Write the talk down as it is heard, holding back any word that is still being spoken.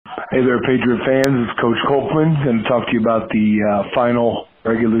Hey there, Patriot fans. It's Coach Kolkman. Going to talk to you about the final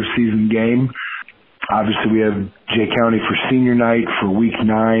regular season game. Obviously, we have Jay County for senior night for week 9,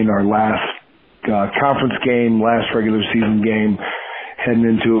 our last conference game, last regular season game, heading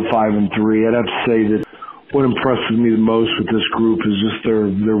into a 5-3. I'd have to say that what impresses me the most with this group is just their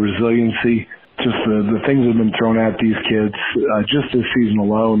resiliency. Just the things that have been thrown at these kids just this season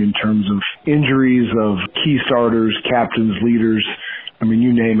alone in terms of injuries of key starters, captains, leaders. I mean,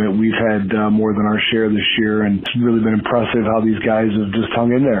 you name it, we've had more than our share this year, and it's really been impressive how these guys have just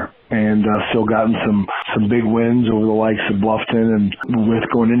hung in there and still gotten some big wins over the likes of Bluffton, and with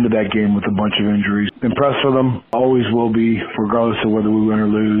going into that game with a bunch of injuries. Impressed with them, always will be, regardless of whether we win or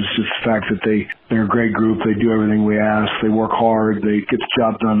lose. Just the fact that they're a great group, they do everything we ask, they work hard, they get the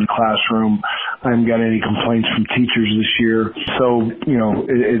job done in the classroom. I haven't got any complaints from teachers this year, so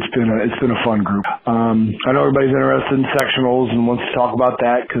it's been a fun group. I know everybody's interested in sectionals and wants to talk about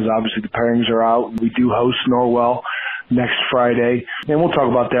that because obviously the pairings are out. We do host Norwell next Friday, and we'll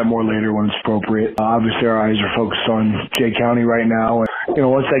talk about that more later when it's appropriate. Obviously, our eyes are focused on Jay County right now. And,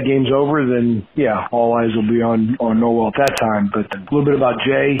 once that game's over, then, all eyes will be on Norwell at that time. But a little bit about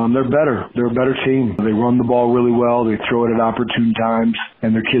Jay, they're better. They're a better team. They run the ball really well. They throw it at opportune times,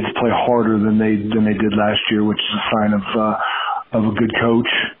 and their kids play harder than they did last year, which is a sign of a good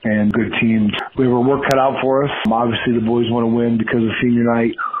coach and good teams. We have our work cut out for us. Obviously, the boys want to win because of senior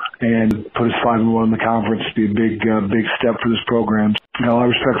night and put us 5-1 in the conference. Be a big step for this program. Got a lot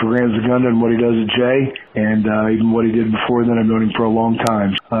of respect for Grant Zagunda and what he does at Jay, and even what he did before then. I've known him for a long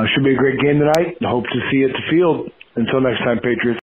time. Should be a great game tonight. Hope to see you at the field. Until next time, Patriots.